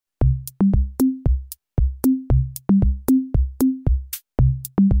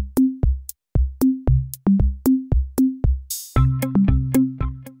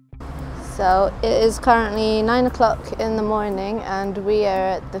So it is currently 9 o'clock in the morning and we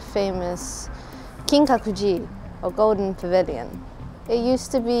are at the famous Kinkakuji, or Golden Pavilion. It used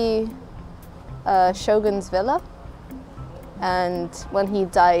to be a shogun's villa, and when he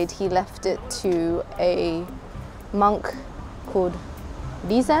died he left it to a monk called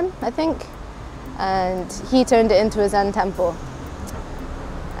Rizen, I think, and he turned it into a Zen temple,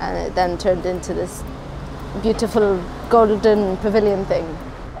 and it then turned into this beautiful golden pavilion thing.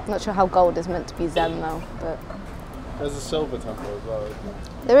 I'm not sure how gold is meant to be Zen though, but... There's a silver temple as well,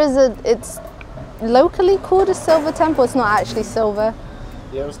 isn't there? There is it's locally called a silver temple, it's not actually silver.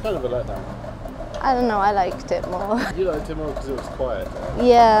 Yeah, it was kind of a letdown. I don't know, I liked it more. You liked it more because it was quiet.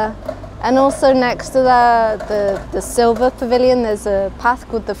 Yeah, and also next to the silver pavilion there's a path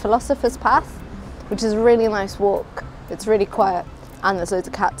called the Philosopher's Path, which is a really nice walk. It's really quiet and there's loads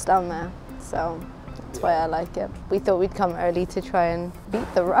of cats down there, so that's why I like it. We thought we'd come early to try and beat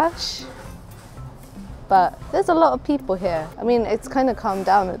the rush, but there's a lot of people here. I mean, it's kind of calmed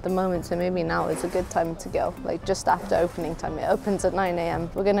down at the moment, so maybe now is a good time to go, like just after opening time. It opens at 9 AM.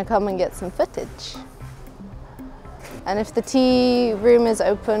 We're gonna come and get some footage. And if the tea room is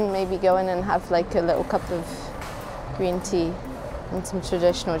open, maybe go in and have like a little cup of green tea and some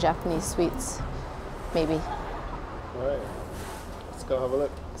traditional Japanese sweets, maybe. All right, let's go have a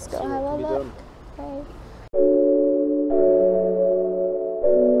look. Let's go have a look. Okay.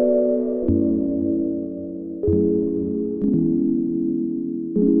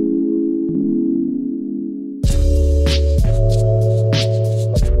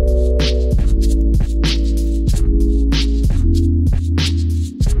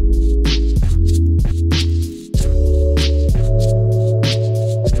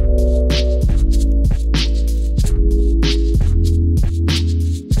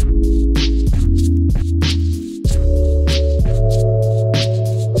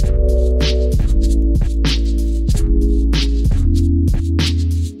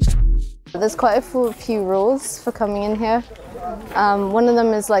 There's quite a few rules for coming in here. One of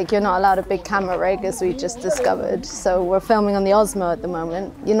them is like you're not allowed a big camera rig, as we just discovered. So we're filming on the Osmo at the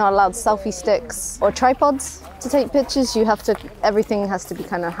moment. You're not allowed selfie sticks or tripods to take pictures. Everything has to be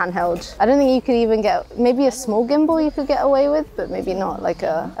kind of handheld. I don't think you could even get, maybe a small gimbal you could get away with, but maybe not like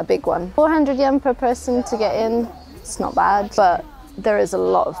a big one. 400 yen per person to get in. It's not bad, but there is a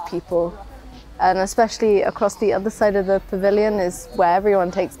lot of people. And especially across the other side of the pavilion is where everyone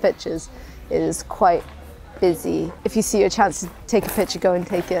takes pictures. It is quite busy. If you see a chance to take a picture, go and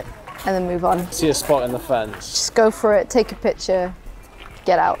take it and then move on. See a spot in the fence. Just go for it, take a picture,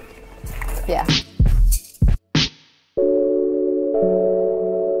 get out. Yeah.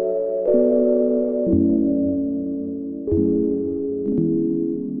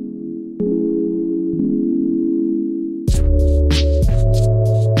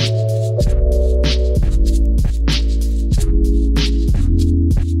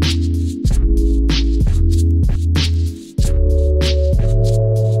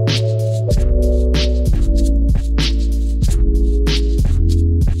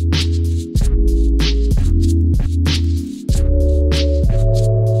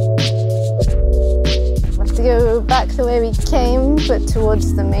 Back the way we came, but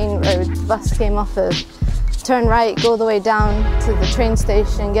towards the main road. The bus came off a turn right, go all the way down to the train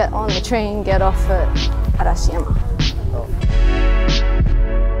station, get on the train, get off at Arashiyama.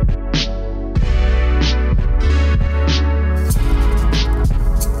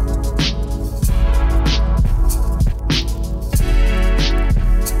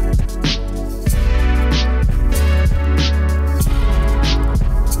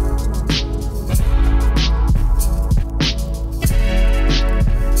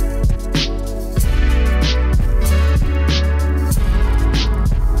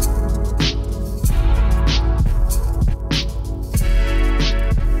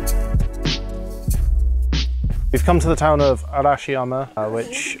 We've come to the town of Arashiyama,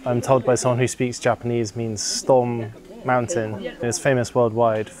 which I'm told by someone who speaks Japanese means Storm Mountain. It's famous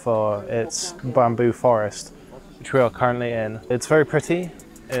worldwide for its bamboo forest, which we are currently in. It's very pretty,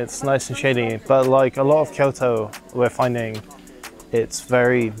 it's nice and shady, but like a lot of Kyoto, we're finding it's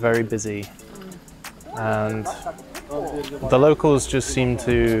very, very busy. And the locals just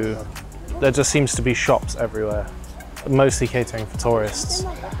there just seems to be shops everywhere, mostly catering for tourists.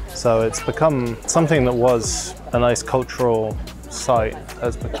 So it's become something that was a nice cultural site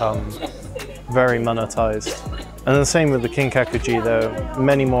has become very monetized. And the same with the Kinkakuji, though,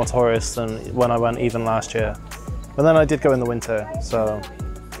 many more tourists than when I went even last year. But then I did go in the winter, so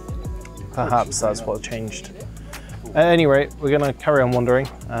perhaps that's what changed. At any rate, we're going to carry on wandering,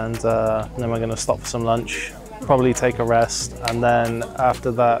 and then we're going to stop for some lunch, probably take a rest, and then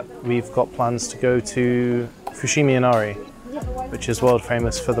after that we've got plans to go to Fushimi Inari, which is world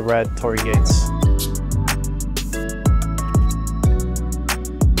famous for the red torii gates.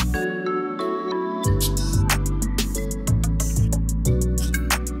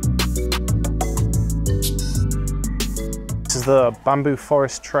 This is the bamboo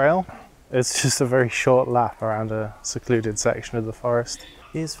forest trail. It's just a very short lap around a secluded section of the forest.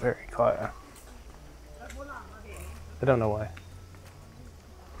 It is very quiet. I don't know why.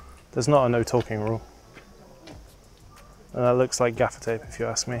 There's not a no talking rule. And that looks like gaffer tape if you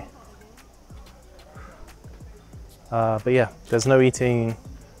ask me. But yeah, there's no eating,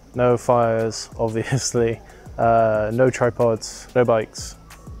 no fires, obviously, no tripods, no bikes.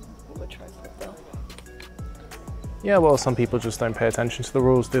 What tripod though? Yeah, well, some people just don't pay attention to the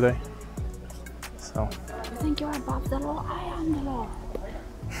rules, do they? So. You think you're above the law? I am the law.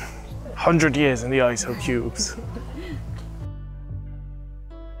 100 years in the ISO cubes.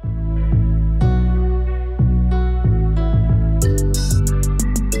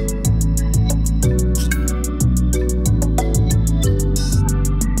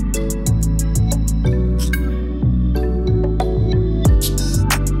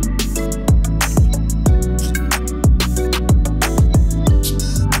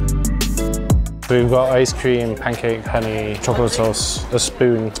 We've got ice cream, pancake, honey, chocolate sauce, a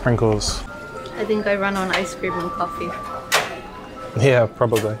spoon, sprinkles. I think I run on ice cream and coffee. Yeah,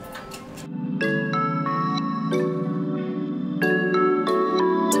 probably.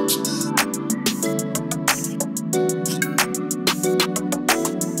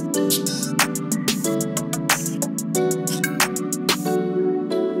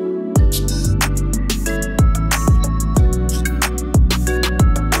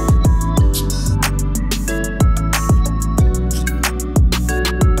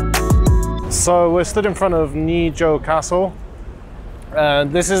 So we're stood in front of Gion Castle.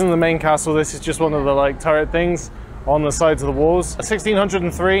 This isn't the main castle, this is just one of the like turret things on the sides of the walls.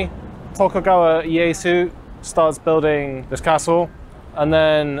 1603, Tokugawa Ieyasu starts building this castle, and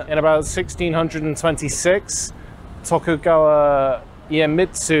then in about 1626, Tokugawa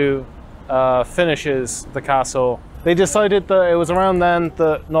Ieyasu finishes the castle. They decided that it was around then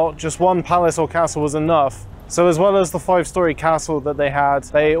that not just one palace or castle was enough. So as well as the 5-story castle that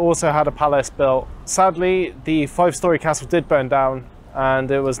they also had a palace built. Sadly, the 5-story castle did burn down and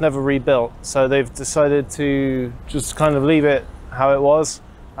it was never rebuilt. So they've decided to just kind of leave it how it was,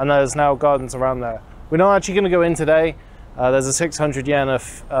 and there's now gardens around there. We're not actually going to go in today. There's a 600 yen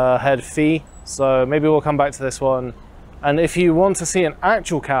a head fee, so maybe we'll come back to this one. And if you want to see an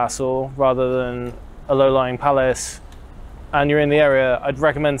actual castle rather than a low-lying palace and you're in the area, I'd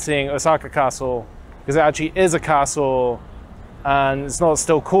recommend seeing Osaka Castle, because it actually is a castle and it's not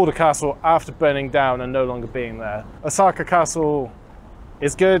still called a castle after burning down and no longer being there. Osaka Castle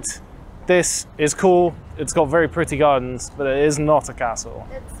is good. This is cool. It's got very pretty gardens, but it is not a castle.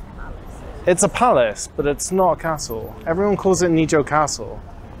 It's a palace. It's a palace, but it's not a castle. Everyone calls it Gion Castle.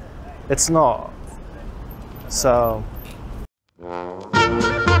 It's not. So.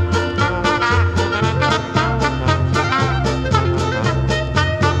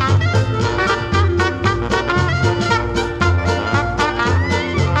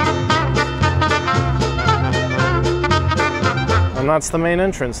 And that's the main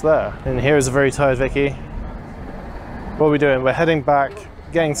entrance there. And here is a very tired Viki. What are we doing? We're heading back,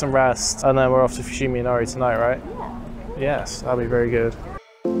 getting some rest, and then we're off to Fushimi Inari tonight, right? Yeah. Yes, that'll be very good.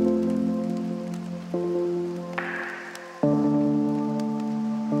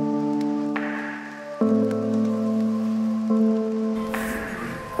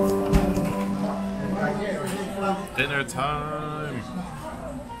 Dinner time!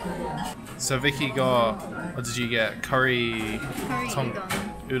 So Viki got, what did you get? Curry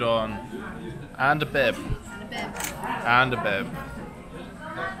udon, and a bib. And a bib.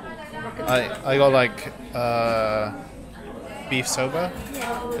 I got like beef soba.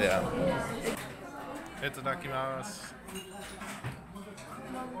 Yeah. Itadakimasu.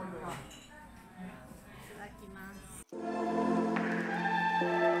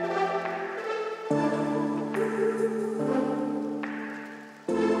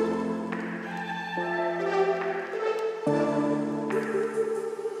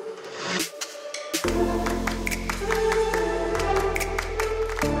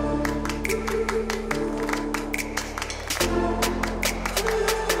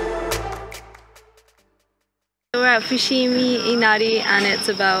 We're at Fushimi Inari and it's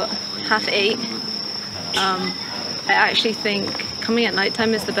about 8:30. I actually think coming at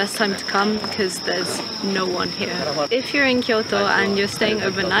nighttime is the best time to come because there's no one here. If you're in Kyoto and you're staying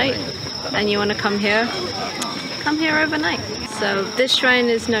overnight and you want to come here, come here overnight. So this shrine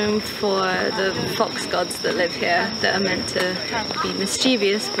is known for the fox gods that live here that are meant to be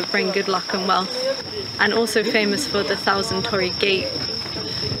mischievous but bring good luck and wealth, and also famous for the Thousand Torii Gate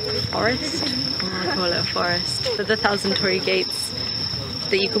forest. I call it a forest, but the Thousand Torii Gates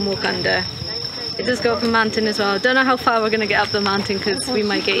that you can walk under. It does go up a mountain as well. Don't know how far we're going to get up the mountain because we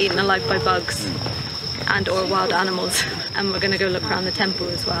might get eaten alive by bugs and or wild animals. And we're going to go look around the temple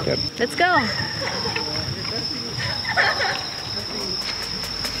as well. Yep. Let's go!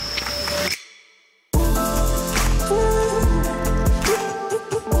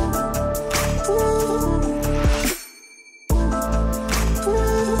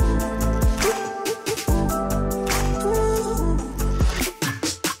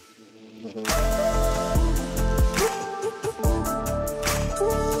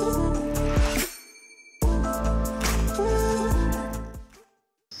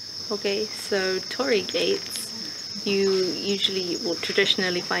 Okay, so Torii gates you usually will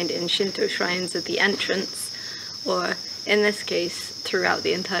traditionally find in Shinto shrines at the entrance, or in this case throughout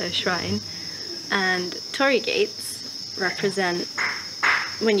the entire shrine. And Torii gates represent,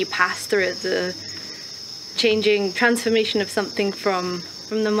 when you pass through it, the transformation of something from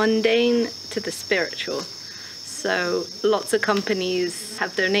the mundane to the spiritual. So lots of companies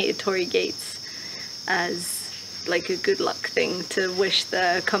have donated Torii gates as like a good luck thing to wish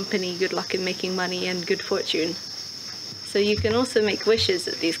the company good luck in making money and good fortune. So you can also make wishes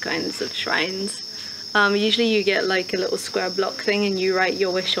at these kinds of shrines. Usually you get like a little square block thing and you write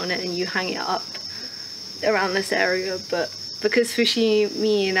your wish on it and you hang it up around this area, but because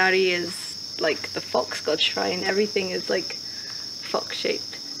Fushimi Inari is like the fox god shrine, everything is like fox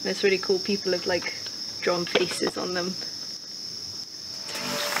shaped, and it's really cool. People have like drawn faces on them.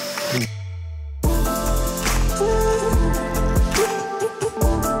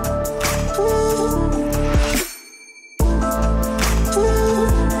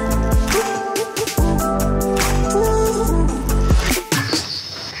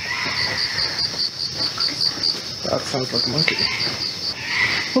 That sounds like a monkey.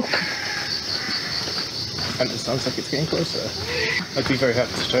 And it sounds like it's getting closer. I'd be very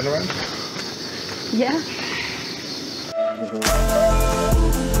happy to turn around. Yeah.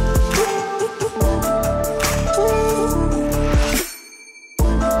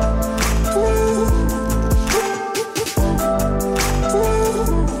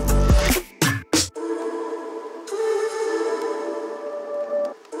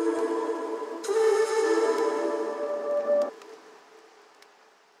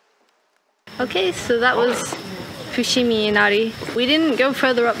 Okay, so that was Fushimi Inari. We didn't go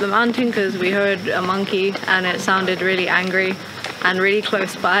further up the mountain because we heard a monkey and it sounded really angry and really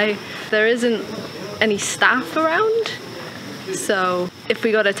close by. There isn't any staff around, so if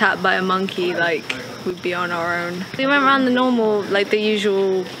we got attacked by a monkey, like, we'd be on our own. We went around the normal, like the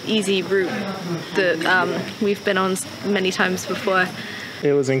usual easy route that we've been on many times before.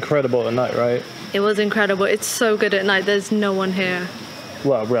 It was incredible at night, right? It was incredible. It's so good at night. There's no one here.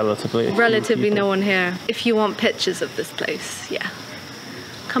 Well, relatively no one here. If you want pictures of this place, yeah.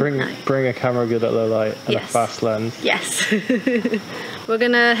 Bring a camera good at low light and a fast lens. Yes. We're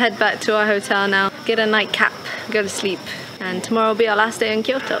gonna head back to our hotel now, get a nightcap, go to sleep, and tomorrow will be our last day in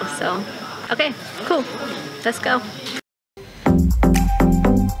Kyoto, so okay, cool. Let's go.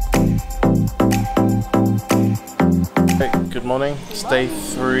 Hey, good morning. It's day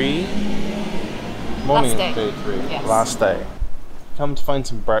 3. Morning of day 3. Yes. Last day. Come to find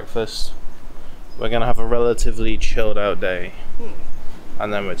some breakfast. We're gonna have a relatively chilled out day,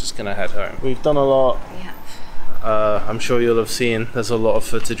 and then we're just gonna head home. We've done a lot. We have. I'm sure you'll have seen there's a lot of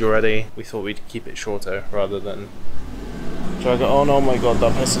footage already. We thought we'd keep it shorter rather than drag it on. Oh my god,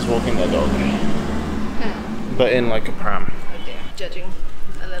 that person's walking their dog. But in like a pram. Oh dear, judging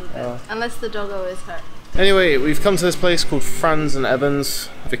a little bit. Unless the doggo is hurt. Anyway, we've come to this place called Franz and Evans.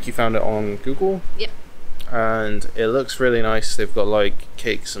 Viki found it on Google. Yep. And it looks really nice. They've got like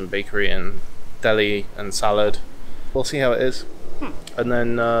cakes and bakery and deli and salad. We'll see how it is. And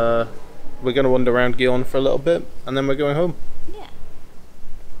then we're going to wander around Gion for a little bit, and then we're going home. Yeah.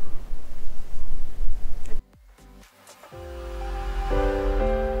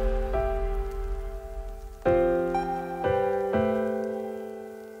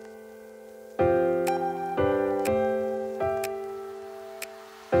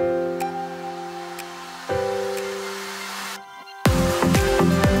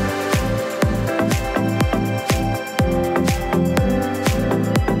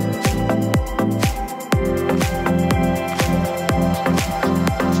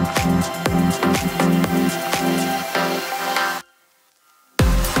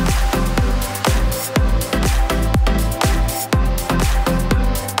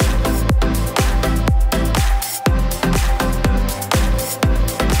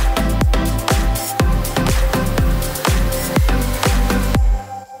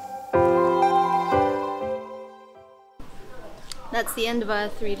 that's the end of our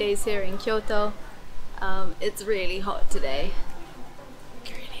 3 days here in Kyoto. It's really hot today.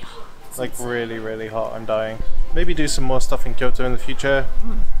 Really hot. Like really, really hot. I'm dying. Maybe do some more stuff in Kyoto in the future,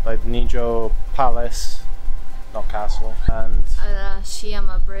 like Nijo Palace, not castle, and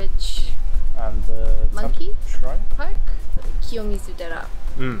Shiyama Bridge. And the Monkey Shrine Park, Kiyomizu Dera.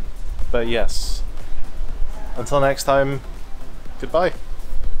 But yes, until next time, goodbye.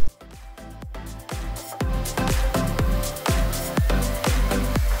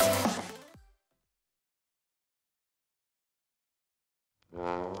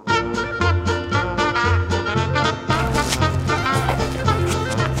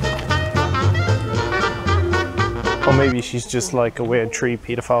 Or maybe she's just like a weird tree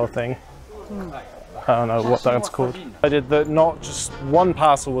pedophile thing. I don't know what that's called. I did that, not just one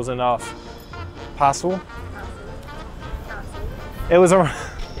parcel was enough. Parcel? It was a...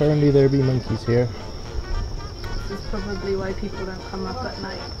 Apparently there be monkeys here. This is probably why people don't come up at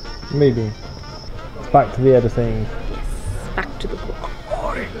night. Maybe. Back to the editing. Yes, back to the book.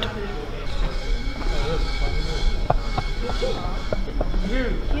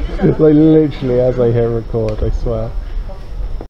 Like literally as I hit record, I swear.